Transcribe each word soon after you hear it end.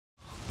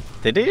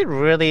Did it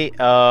really?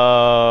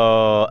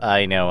 Oh,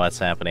 I know what's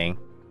happening.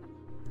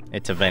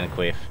 It's a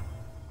Vanquish.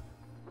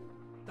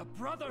 The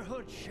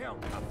Brotherhood shall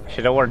prevail.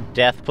 Shadow Word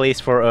Death,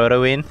 please, for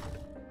auto-win.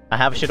 I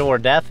have a Shadow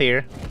Word Death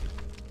here.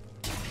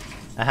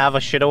 I have a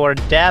Shadow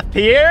Word Death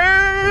here!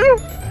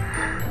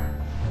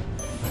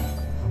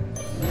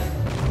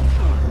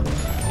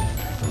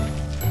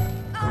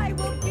 I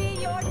will be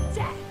your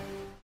death.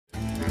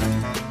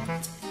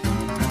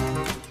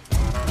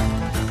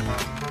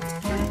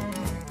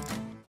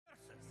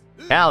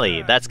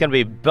 Sally, that's gonna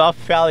be buff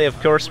Sally, of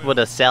course, with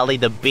a Sally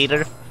the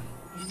Beater.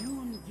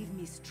 Alone give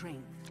me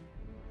strength.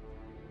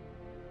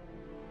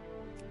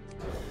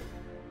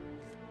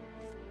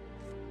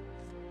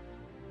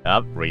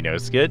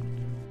 Reno's good.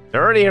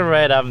 30 in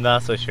red, I'm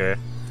not so sure.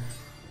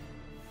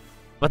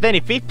 But then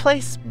if he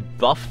plays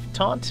buff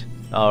taunt,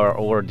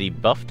 or the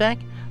buff deck,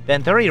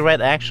 then 30 red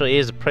actually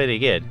is pretty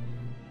good.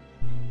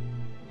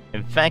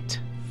 In fact,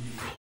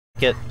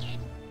 get...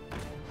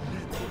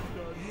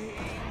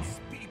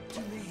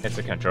 It's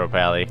a control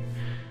pally.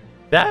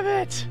 Damn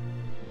it!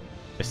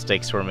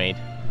 Mistakes were made.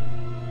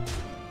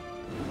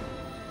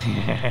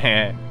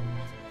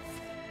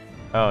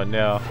 Oh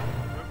no.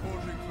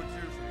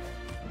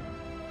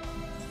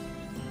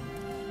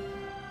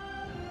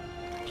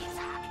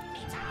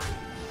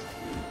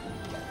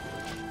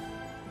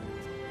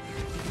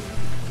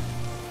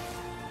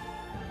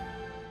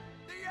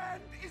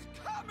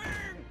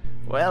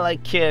 Well, I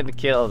can't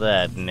kill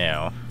that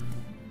now.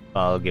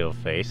 I'll go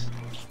face.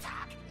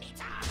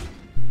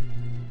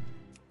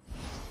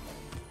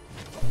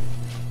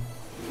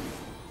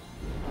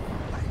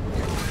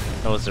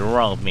 It was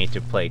wrong of me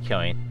to play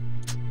coin.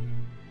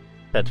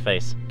 That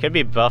face. Could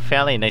be buff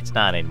Valley and it's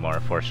not anymore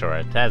for sure.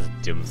 It has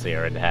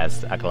Doomsayer, it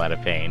has Acolyte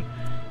of Pain.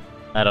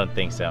 I don't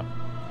think so.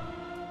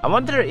 I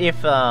wonder if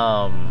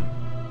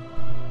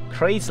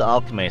Crazy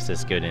Alchemist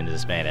is good in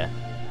this meta.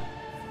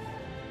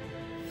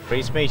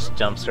 Priest Mage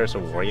Jumpstars a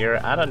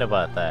Warrior? I don't know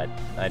about that.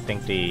 I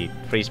think the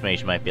Priest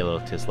Mage might be a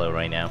little too slow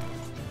right now.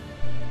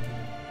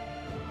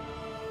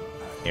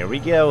 Here we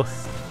go.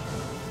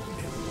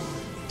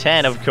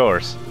 10, of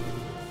course.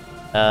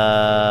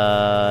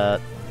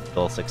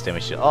 Full 6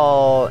 damage to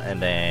all,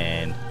 and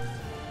then...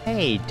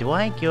 Hey, do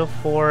I go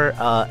for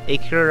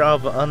Acre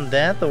of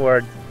Undeath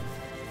or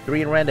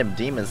 3 random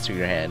demons to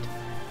your hand?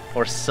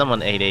 Or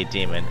summon 8/8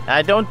 demon?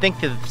 I don't think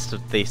that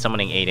the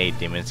summoning 8/8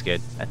 demon is good.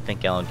 I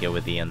think I'll go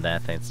with the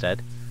Undeath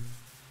instead.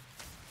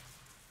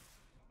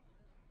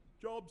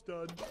 Job's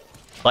done.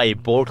 Play a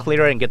board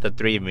clearer and get the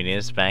 3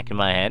 minions back in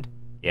my hand?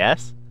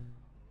 Yes?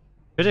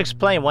 Could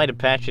explain why the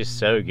patch is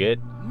so good.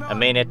 I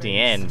mean, at the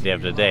end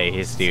of the day,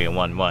 he's the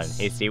 1/1.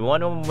 He's the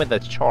 1/1 with a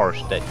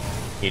charge that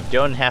you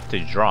don't have to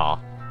draw.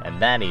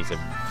 And that is a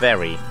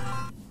very,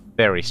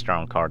 very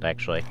strong card,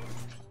 actually.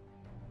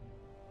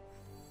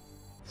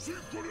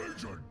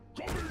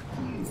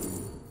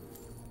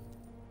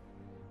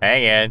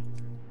 Hang on.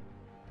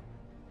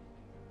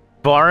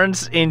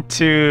 Barnes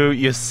into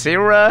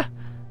Ysera?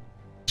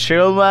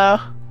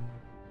 Chilma?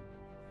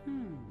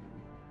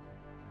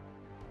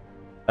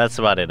 That's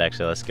about it,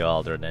 actually. Let's go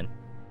Alder then.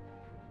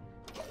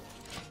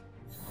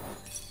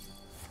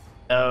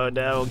 Oh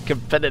no,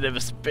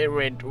 competitive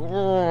spirit.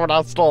 Ooh,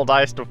 that still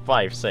dies to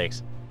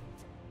 5/6.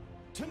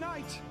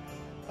 Tonight,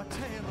 a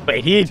tale of...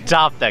 Wait, he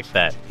top decked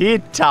that. He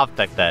top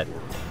decked that.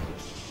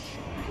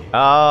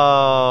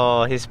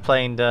 Oh, he's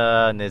playing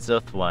the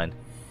Nizuth one.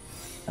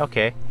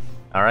 Okay.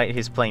 Alright,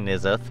 he's playing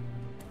Nizuth.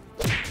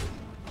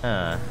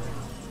 Huh.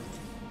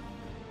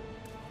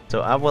 So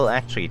I will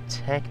actually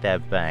take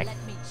that back. Let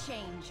me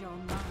change your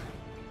mind.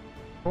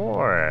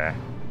 Sure.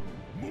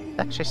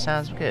 Actually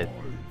sounds good.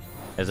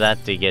 Is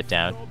that the get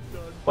down?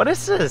 What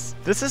is this?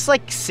 This is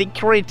like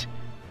secret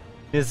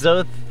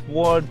Nizuth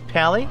Ward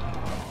Pally?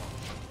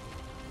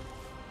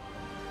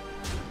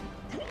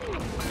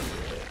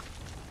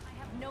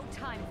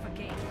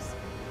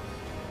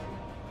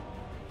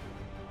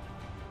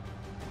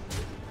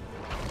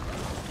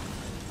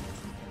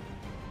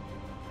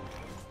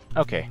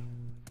 Okay.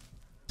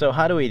 So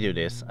how do we do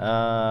this?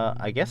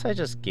 I guess I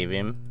just give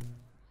him...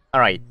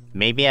 Alright,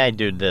 maybe I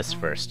do this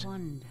first.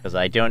 Because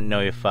I don't know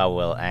if I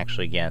will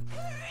actually get...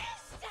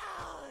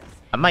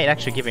 I might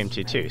actually give him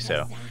 2/2,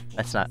 so...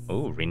 That's not...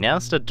 Ooh,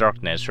 renounce the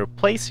darkness.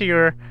 Replace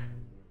your...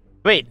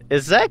 Wait,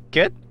 is that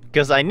good?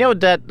 Because I know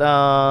that,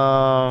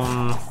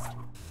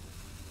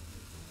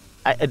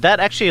 that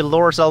actually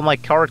lowers all my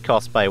card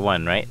costs by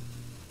 1, right?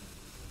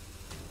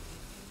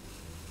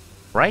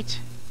 Right?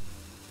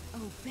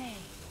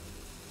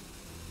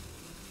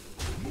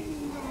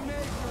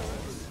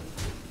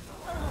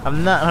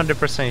 I'm not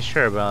 100%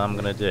 sure, but I'm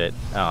gonna do it.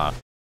 Oh.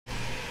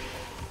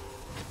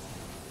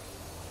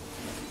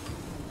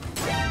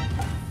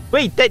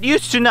 Wait, that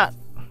used to not...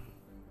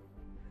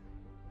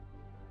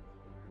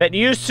 That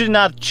used to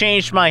not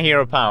change my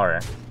hero power.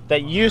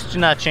 That used to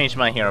not change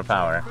my hero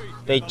power.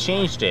 They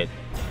changed it.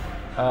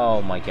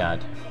 Oh my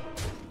god.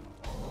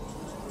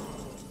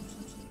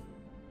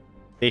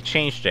 They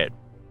changed it.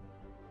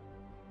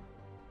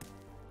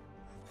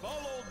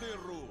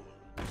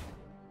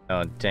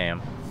 Oh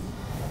damn.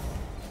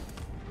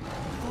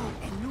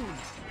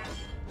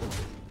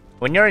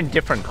 When you're in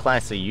different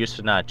classes, you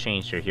should not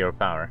change your hero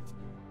power.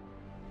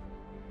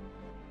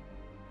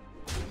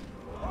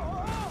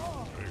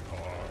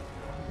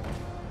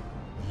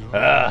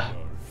 Ah.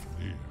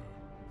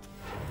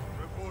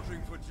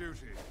 Reporting for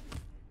duty.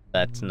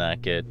 That's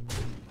not good.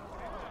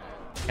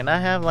 Can I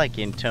have like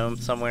Intome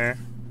somewhere?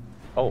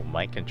 Oh,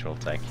 my control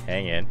tech.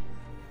 Hang in.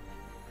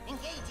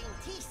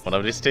 One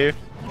of these two?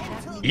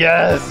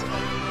 Yes!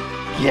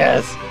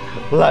 Yes!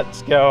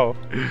 Let's go!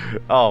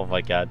 Oh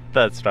my god,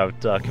 that's what I'm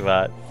talking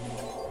about.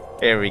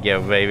 Here we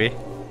go, baby.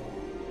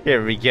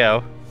 Here we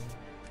go.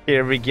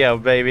 Here we go,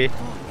 baby.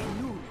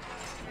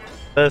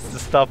 That's the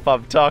stuff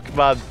I'm talking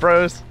about,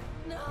 bros.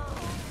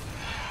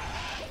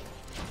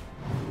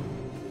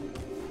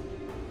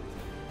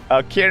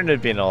 Kieran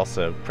had been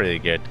also pretty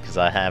good because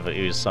I have a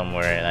ooze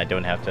somewhere and I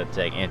don't have to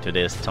take into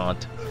this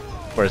taunt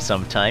for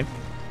some time.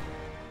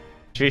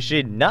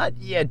 GG, not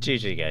yet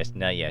GG guys,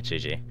 not yet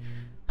GG.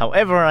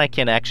 However, I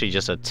can actually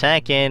just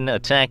attack in,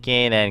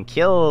 and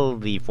kill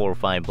the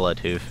 4/5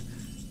 Bloodhoof.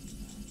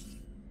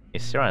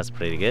 Ysera's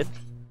pretty good.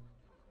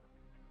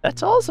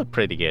 That's also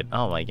pretty good.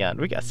 Oh my god,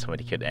 we got so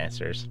many good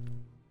answers.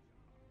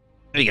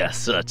 We got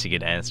such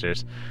good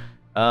answers.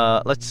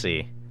 Let's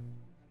see.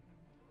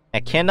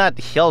 I cannot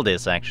heal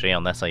this actually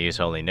unless I use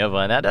Holy Nova,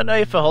 and I don't know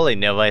if a Holy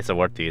Nova is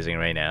worth using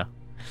right now.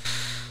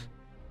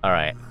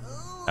 Alright.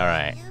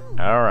 Alright.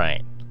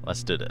 Alright.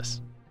 Let's do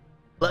this.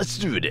 Let's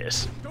do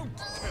this.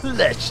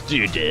 Let's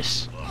do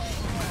this.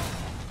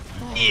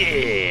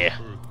 Yeah.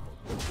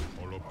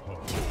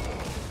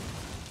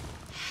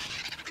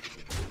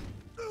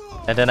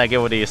 And then I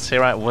go with the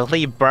Ysera. Will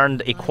he burn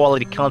the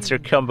equality counter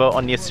combo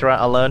on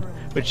Ysera alone,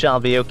 which I'll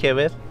be okay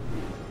with?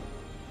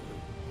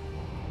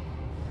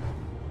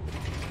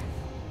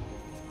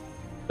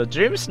 The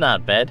dream's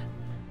not bad.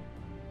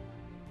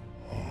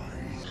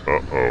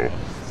 Uh-oh.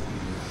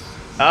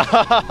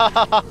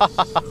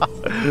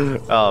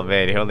 Oh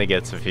man, he only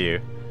gets a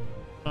few.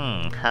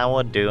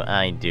 How do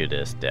I do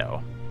this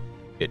though?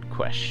 Good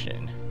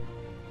question.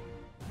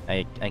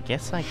 I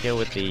guess I go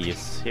with the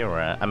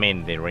Ysera. I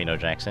mean the Reno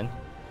Jackson.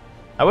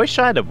 I wish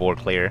I had a board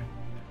clear.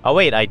 Oh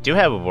wait, I do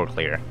have a board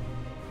clear.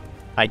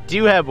 I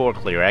do have board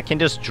clear. I can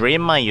just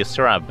dream my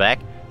Ysera back,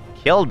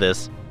 kill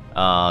this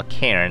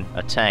Cairn,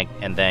 attack,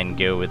 and then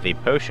go with the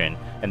potion.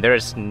 And there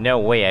is no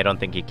way I don't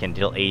think he can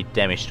deal 8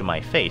 damage to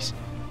my face.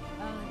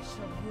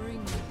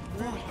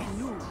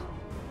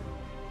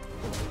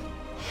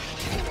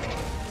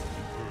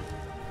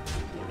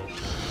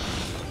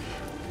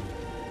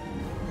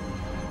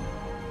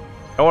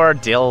 Or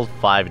deal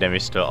 5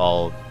 damage to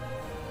all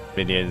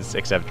minions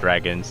except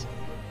dragons.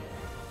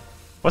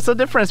 What's the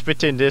difference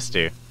between these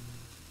two?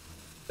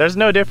 There's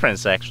no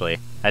difference actually.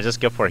 I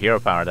just go for hero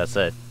power, that's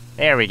it.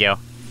 There we go.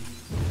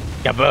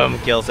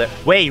 Kaboom! Kills it.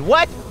 Wait,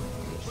 what?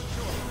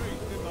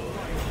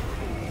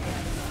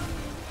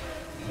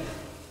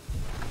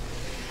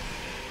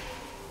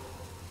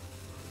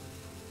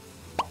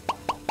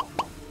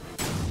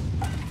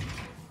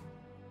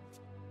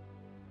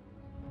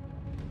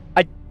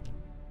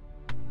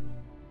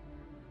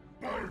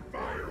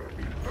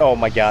 Oh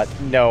my god.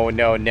 No,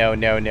 no, no,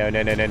 no, no, no,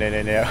 no, no, no,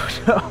 no, no,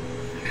 no.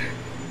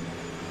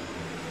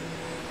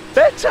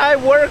 That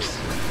time works!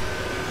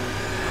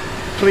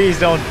 Please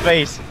don't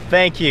face.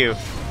 Thank you.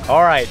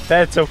 Alright,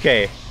 that's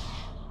okay.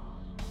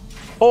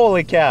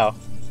 Holy cow.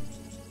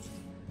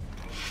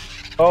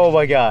 Oh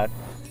my god.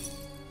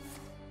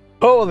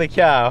 Holy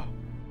cow.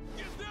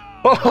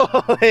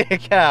 Holy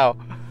cow.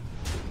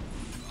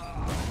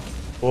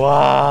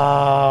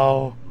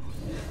 Wow.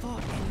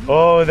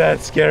 Oh,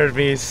 that scared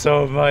me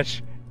so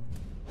much.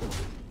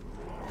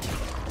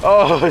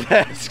 Oh,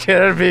 that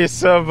scared me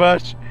so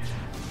much.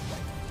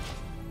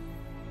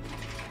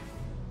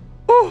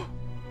 Whew.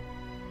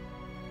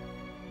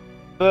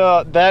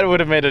 That would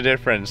have made a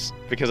difference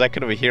because I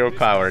could have hero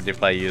powered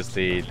if I used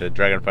the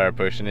Dragonfire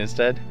potion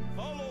instead.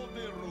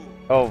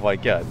 Oh my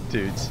god,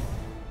 dudes.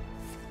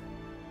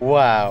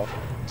 Wow.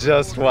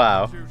 Just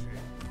wow.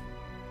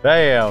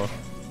 Damn.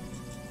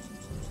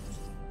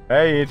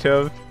 Hey,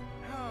 YouTube.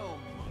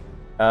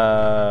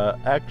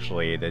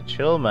 Actually, the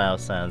chill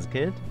mouse sounds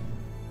good.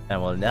 I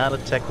will not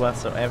attack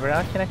whatsoever.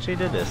 I can actually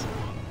do this.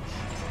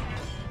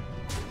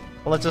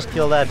 Well, let's just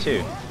kill that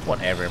too.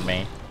 Whatever,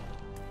 man.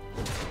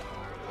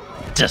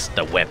 Just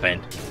a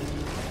weapon.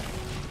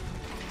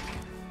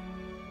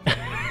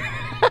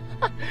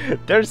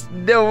 There's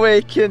no way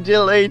it can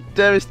deal 8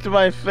 damage to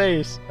my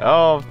face.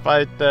 Oh,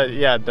 fight the,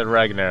 yeah, the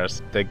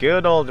Ragnars. The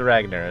good old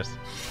Ragnars.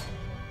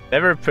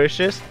 Never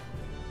pushes.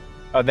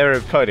 Oh, never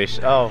punish.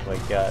 Oh my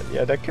god.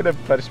 Yeah, that could have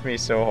punished me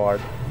so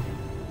hard.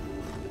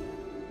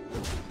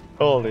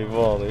 Holy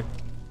moly.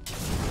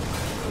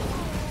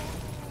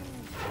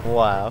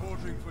 Wow.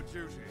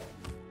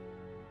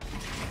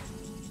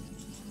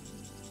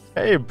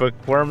 Hey,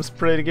 Bookworm's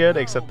pretty good,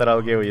 except that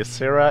I'll go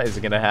Ysera is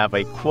gonna have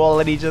a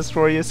quality just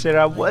for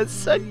Ysera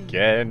once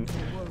again.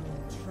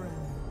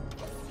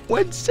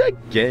 Once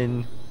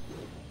again.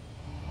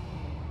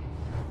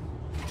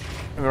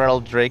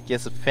 Emerald Drake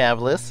is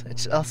fabulous.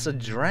 It's also a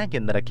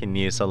dragon that I can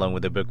use along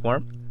with the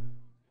Bookworm.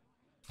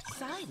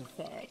 Silence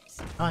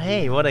effect. Oh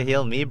hey, you wanna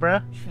heal me,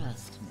 bruh?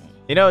 Trust me.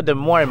 You know, the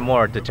more and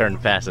more the turn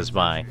passes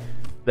by,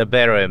 the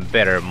better and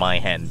better my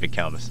hand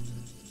becomes.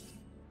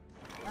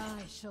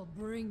 I shall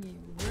bring you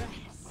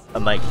rest.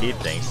 Unlike he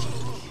thinks.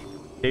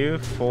 2,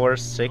 4,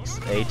 6,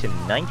 8,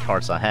 and 9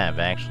 cards I have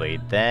actually.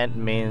 That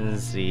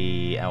means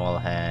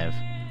I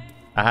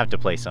have to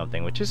play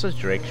something, which is a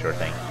Drake, sure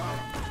thing.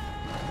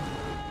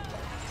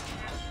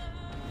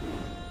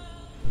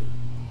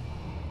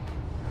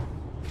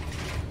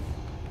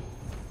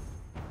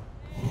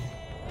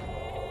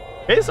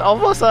 He's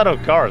almost out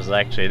of cards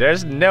actually.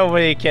 There's no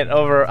way he can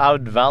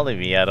outvalue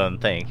me, I don't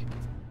think.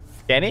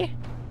 Can he?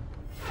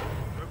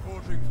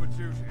 Reporting for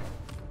duty.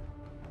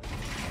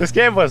 This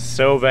game was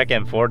so back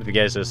and forth, you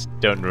guys just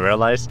don't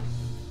realize.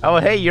 Oh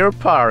hey, your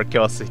power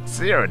costs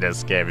 0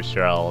 this game,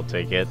 sure I'll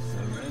take it.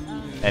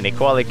 And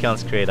equality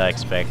counts create I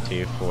expect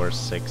 2, 4,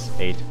 6,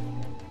 8,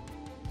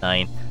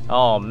 9.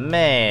 Oh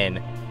man,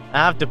 I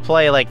have to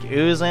play like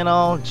ooze and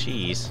all?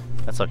 Jeez,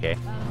 that's okay.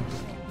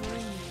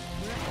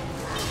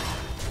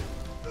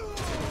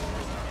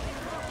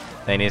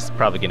 Then he's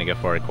probably gonna go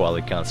for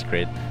equality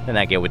consecrate. Then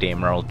I get with the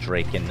Emerald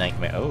Drake and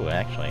Nightmare. Oh,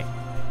 actually.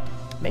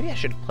 Maybe I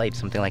should have played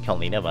something like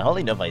Holy Nova.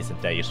 Holy Nova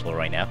isn't that useful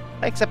right now.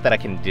 Except that I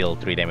can deal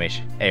 3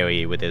 damage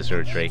AoE with his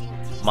Zero Drake.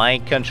 My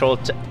control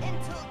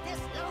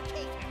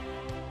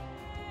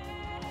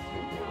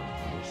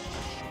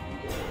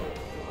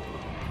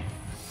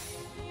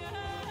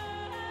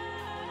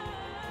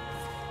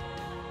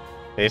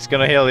He's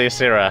gonna heal you,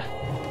 Syrah.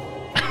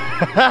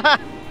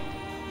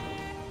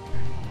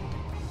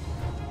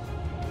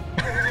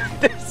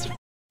 This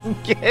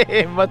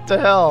game, what the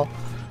hell?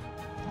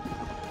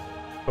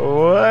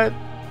 What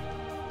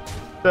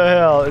the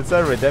hell? Is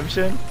that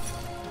redemption?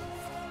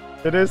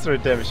 It is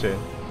redemption.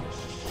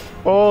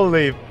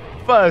 Holy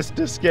fuzz,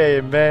 this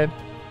game, man.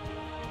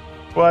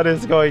 What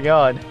is going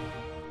on?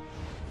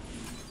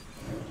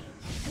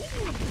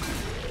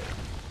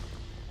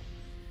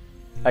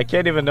 I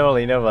can't even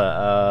Holy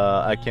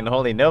Nova. I can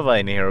Holy Nova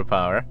in hero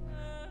power.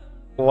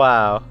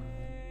 Wow.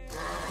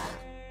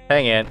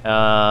 Hang in.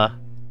 How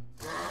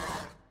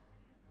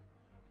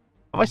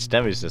much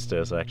damage this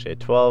does actually?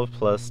 12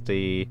 plus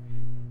the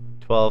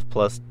 12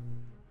 plus.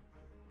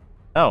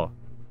 Oh.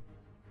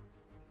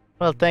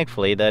 Well,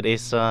 thankfully that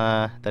is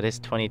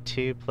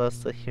 22 plus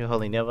the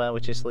Holy Nova,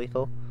 which is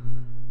lethal.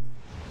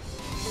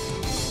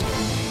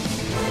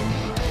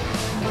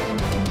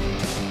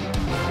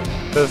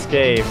 This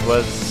game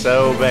was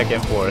so back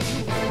and forth.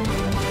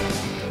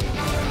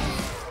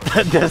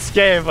 This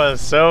game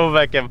was so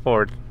back and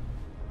forth.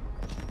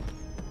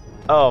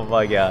 Oh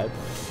my god.